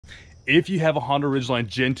If you have a Honda Ridgeline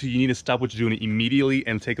Gen 2, you need to stop what you're doing immediately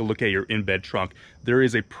and take a look at your in-bed trunk. There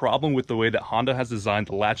is a problem with the way that Honda has designed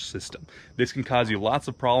the latch system. This can cause you lots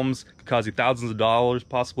of problems, can cause you thousands of dollars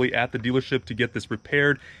possibly at the dealership to get this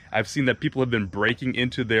repaired. I've seen that people have been breaking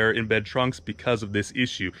into their in-bed trunks because of this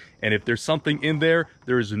issue. And if there's something in there,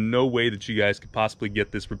 there is no way that you guys could possibly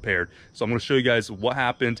get this repaired. So I'm going to show you guys what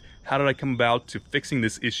happened, how did I come about to fixing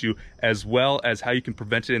this issue, as well as how you can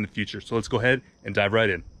prevent it in the future. So let's go ahead and dive right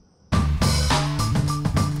in.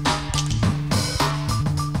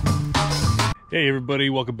 Hey everybody,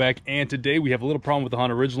 welcome back, and today we have a little problem with the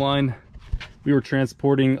Honda Ridgeline. We were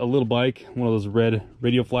transporting a little bike, one of those red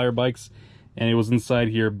radio flyer bikes, and it was inside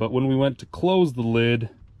here, but when we went to close the lid,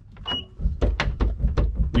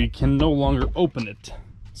 we can no longer open it.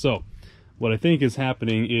 So what I think is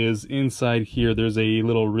happening is inside here there's a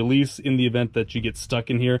little release in the event that you get stuck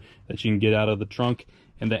in here that you can get out of the trunk,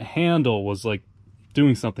 and that handle was like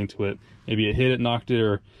doing something to it. Maybe it hit it, knocked it,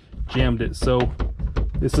 or jammed it. So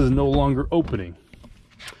this is no longer opening.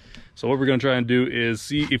 So what we're going to try and do is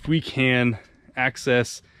see if we can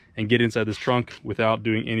access and get inside this trunk without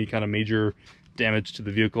doing any kind of major damage to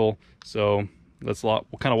the vehicle. So we'll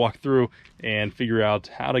kind of walk through and figure out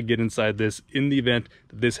how to get inside this in the event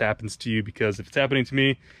that this happens to you, because if it's happening to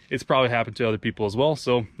me, it's probably happened to other people as well.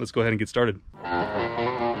 So let's go ahead and get started.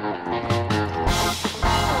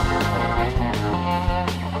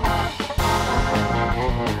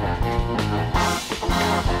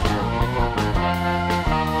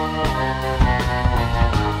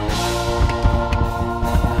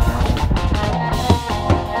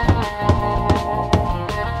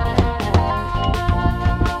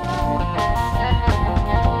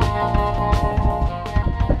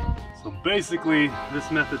 Basically, this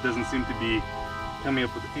method doesn't seem to be coming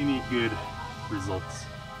up with any good results.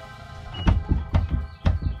 I'm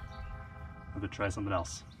gonna try something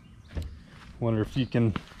else. Wonder if you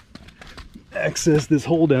can access this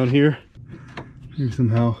hole down here. Maybe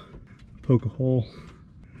somehow poke a hole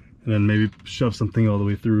and then maybe shove something all the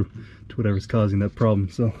way through to whatever's causing that problem.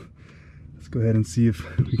 So let's go ahead and see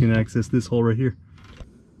if we can access this hole right here.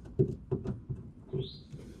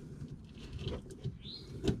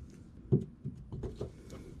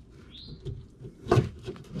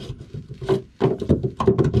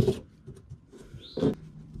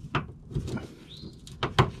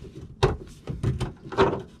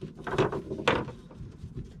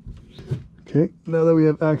 Okay, now that we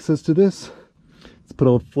have access to this, let's put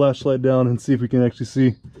a flashlight down and see if we can actually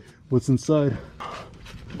see what's inside.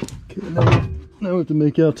 Okay, now we have to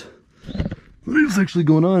make out what is actually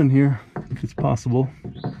going on in here, if it's possible.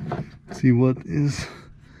 See what is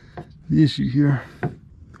the issue here.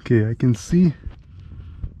 Okay, I can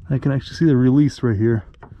actually see the release right here.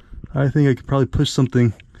 I think I could probably push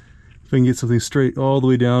something, if I can get something straight all the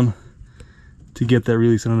way down to get that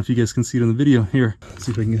release. I don't know if you guys can see it in the video. Here, let's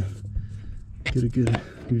see if I can get a good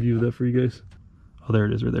view of that for you guys. Oh, there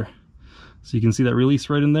it is right there. So you can see that release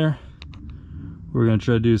right in there. What we're going to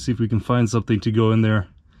try to do is see if we can find something to go in there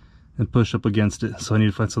and push up against it. So I need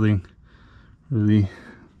to find something really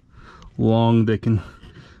long that can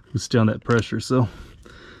withstand that pressure. So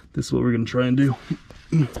this is what we're going to try and do.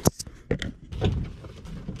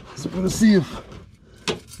 So we're going to see if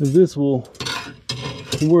this will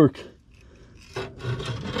work.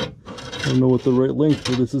 I don't know what the right length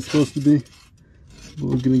for this is supposed to be, but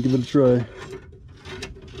we're going to give it a try.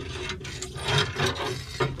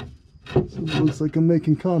 So it looks like I'm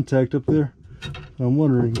making contact up there. I'm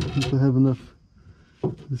wondering if I have enough,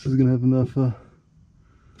 this is going to have enough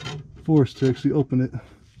force to actually open it.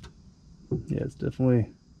 Yeah, it's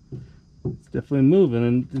definitely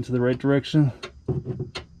moving into the right direction.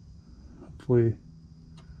 Hopefully,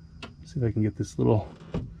 see if I can get this give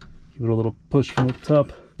it a little push from the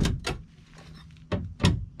top.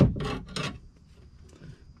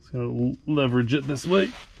 Just gonna leverage it this way.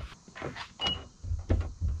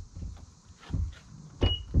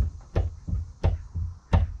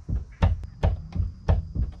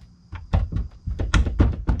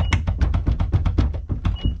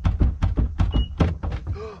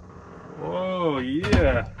 Oh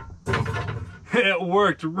yeah, it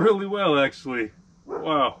worked really well actually.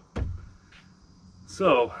 Wow.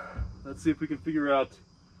 So let's see if we can figure out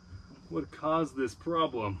what caused this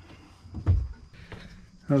problem.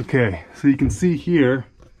 Okay, so you can see here,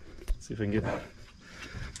 let's see if I can get a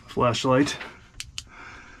flashlight.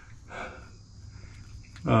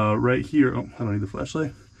 Right here, oh, I don't need the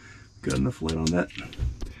flashlight. Got enough light on that.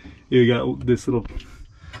 Here we got this little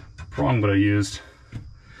prong that I used.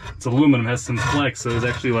 It's aluminum, has some flex, so it was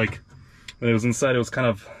actually like, when it was inside, it was kind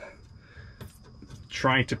of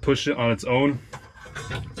trying to push it on its own.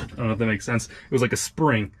 I don't know if that makes sense. It was like a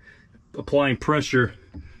spring applying pressure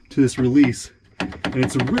to this release, and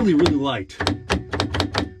it's really, really light.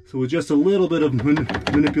 So with just a little bit of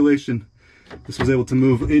manipulation, this was able to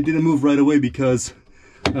move. It didn't move right away because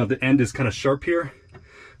the end is kind of sharp here.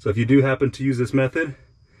 So if you do happen to use this method,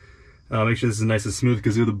 make sure this is nice and smooth,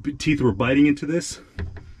 because the teeth were biting into this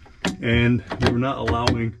and we were not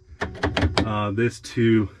allowing this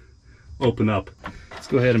to open up. Let's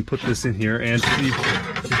go ahead and put this in here and see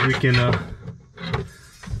if we can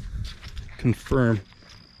confirm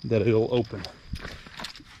that it'll open.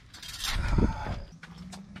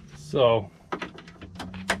 So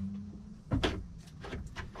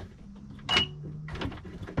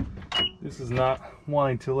this is not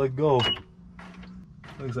wanting to let go.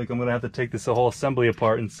 Looks like I'm gonna have to take this whole assembly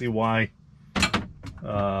apart and see why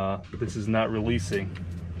this is not releasing.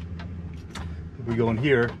 If we go in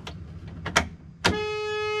here,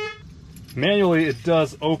 manually it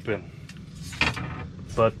does open,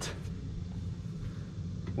 but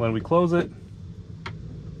when we close it,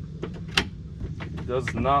 it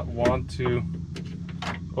does not want to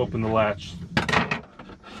open the latch.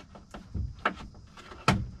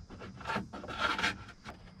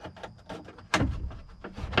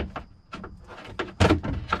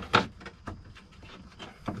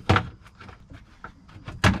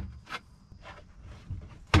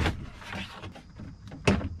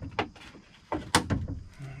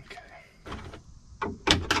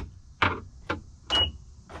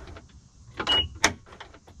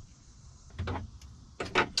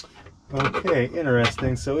 Okay,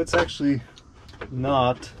 interesting. So it's actually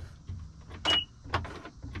not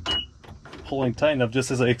pulling tight enough,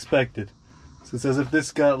 just as I expected. So it's as if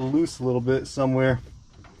this got loose a little bit somewhere,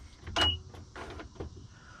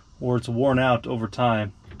 or it's worn out over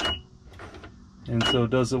time, and so it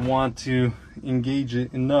doesn't want to engage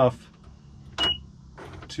it enough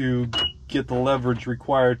to get the leverage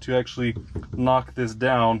required to actually knock this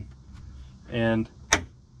down and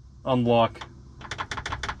unlock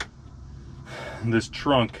this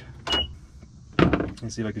trunk. Let me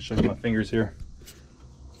see if I can show you my fingers here.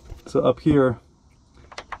 So up here,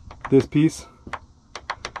 this piece,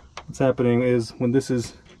 what's happening is when this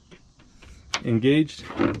is engaged,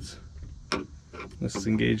 this is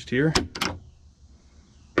engaged here,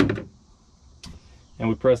 and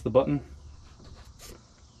we press the button,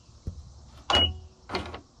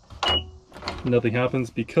 nothing happens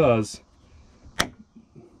because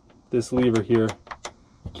this lever here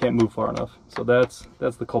can't move far enough. So that's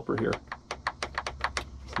the culprit here.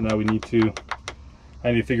 So now I need to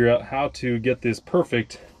figure out how to get this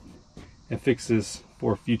perfect and fix this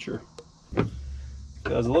for future,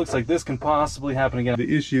 because it looks like this can possibly happen again.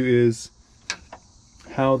 The issue is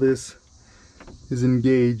how this is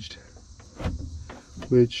engaged,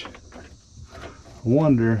 which I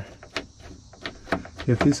wonder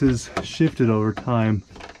if this is shifted over time.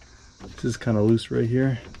 This is kind of loose right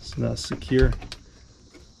here. It's not secure.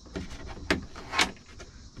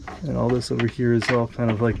 And all this over here is all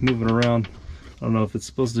kind of like moving around. I don't know if it's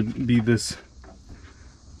supposed to be this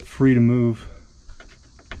free to move.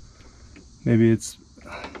 Maybe it's,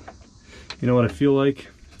 you know what I feel like?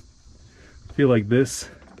 I feel like this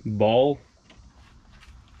ball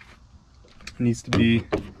needs to be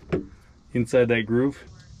inside that groove.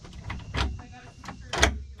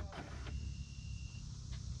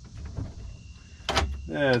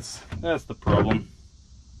 That's the problem.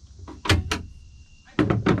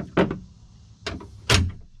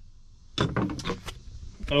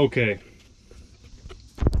 Okay,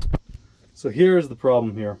 so here's the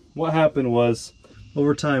problem here. What happened was,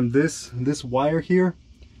 over time, this wire here,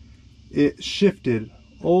 it shifted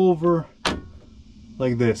over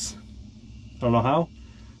like this. I don't know how,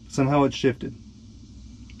 somehow it shifted.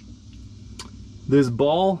 This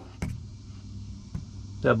ball,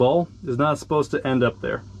 that ball is not supposed to end up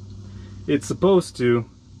there. It's supposed to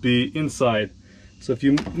be inside. So if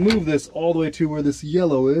you move this all the way to where this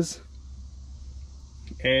yellow is,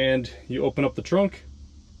 and you open up the trunk,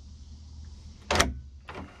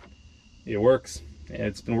 it works, and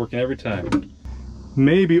it's been working every time.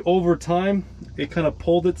 Maybe over time it kind of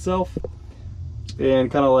pulled itself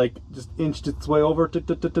and kind of like just inched its way over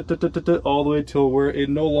all the way till where it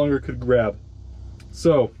no longer could grab.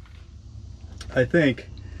 So I think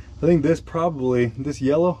this probably, this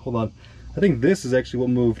yellow, hold on, I think this is actually what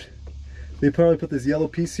moved. They probably put this yellow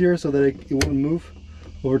piece here so that it wouldn't move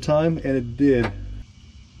over time, and it did.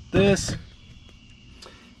 This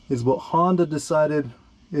is what Honda decided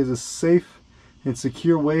is a safe and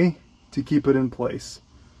secure way to keep it in place.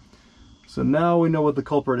 So now we know what the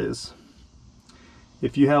culprit is.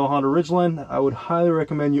 If you have a Honda Ridgeline, I would highly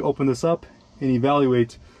recommend you open this up and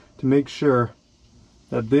evaluate to make sure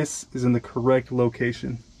that this is in the correct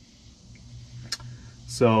location.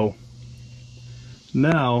 So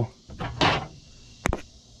now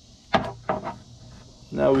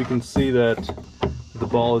we can see that the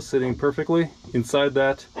ball is sitting perfectly inside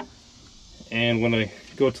that, and when I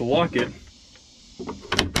go to lock it,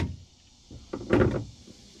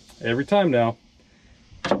 every time now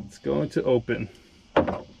it's going to open.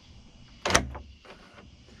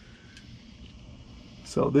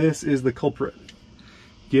 So this is the culprit.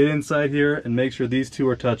 Get inside here and make sure these two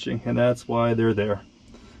are touching, and that's why they're there.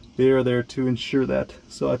 They are there to ensure that.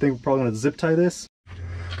 So I think we're probably going to zip tie this.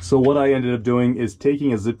 So what I ended up doing is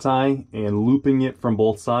taking a zip tie and looping it from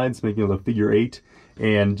both sides, making it a figure 8,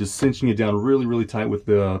 and just cinching it down really, really tight with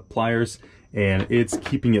the pliers, and it's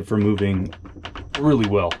keeping it from moving really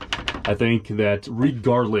well. I think that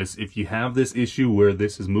regardless if you have this issue where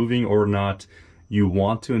this is moving or not, you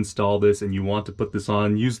want to install this and you want to put this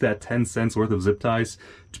on, use that 10 cents worth of zip ties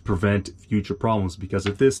to prevent future problems. Because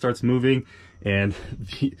if this starts moving, and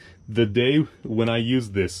the day when I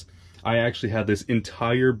used this, I actually had this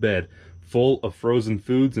entire bed full of frozen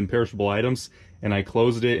foods and perishable items, and I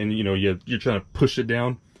closed it, and you know, you're trying to push it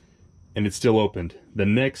down and it still opened. The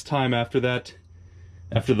next time after that,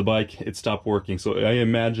 after the bike, it stopped working. So I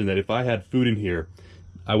imagine that if I had food in here,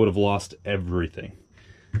 I would have lost everything,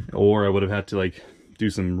 or I would have had to like do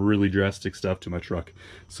some really drastic stuff to my truck.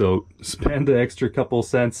 So spend the extra couple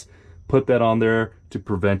cents, put that on there to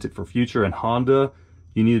prevent it for future. And Honda,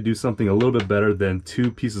 you need to do something a little bit better than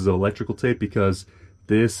 2 pieces of electrical tape, because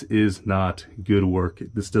this is not good work.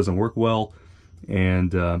 This doesn't work well.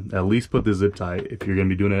 And at least put the zip tie if you're going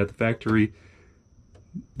to be doing it at the factory.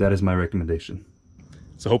 That is my recommendation.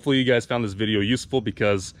 So hopefully you guys found this video useful,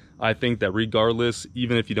 because I think that regardless,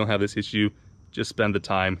 even if you don't have this issue, just spend the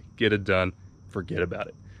time, get it done, forget about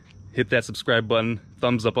it. Hit that subscribe button,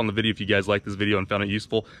 thumbs up on the video if you guys liked this video and found it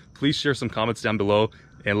useful. Please share some comments down below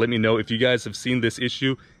and let me know if you guys have seen this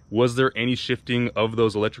issue. Was there any shifting of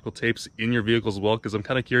those electrical tapes in your vehicles as well? Because I'm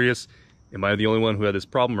kind of curious, am I the only one who had this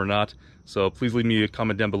problem or not? So please leave me a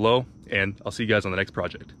comment down below, and I'll see you guys on the next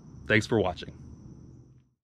project. Thanks for watching.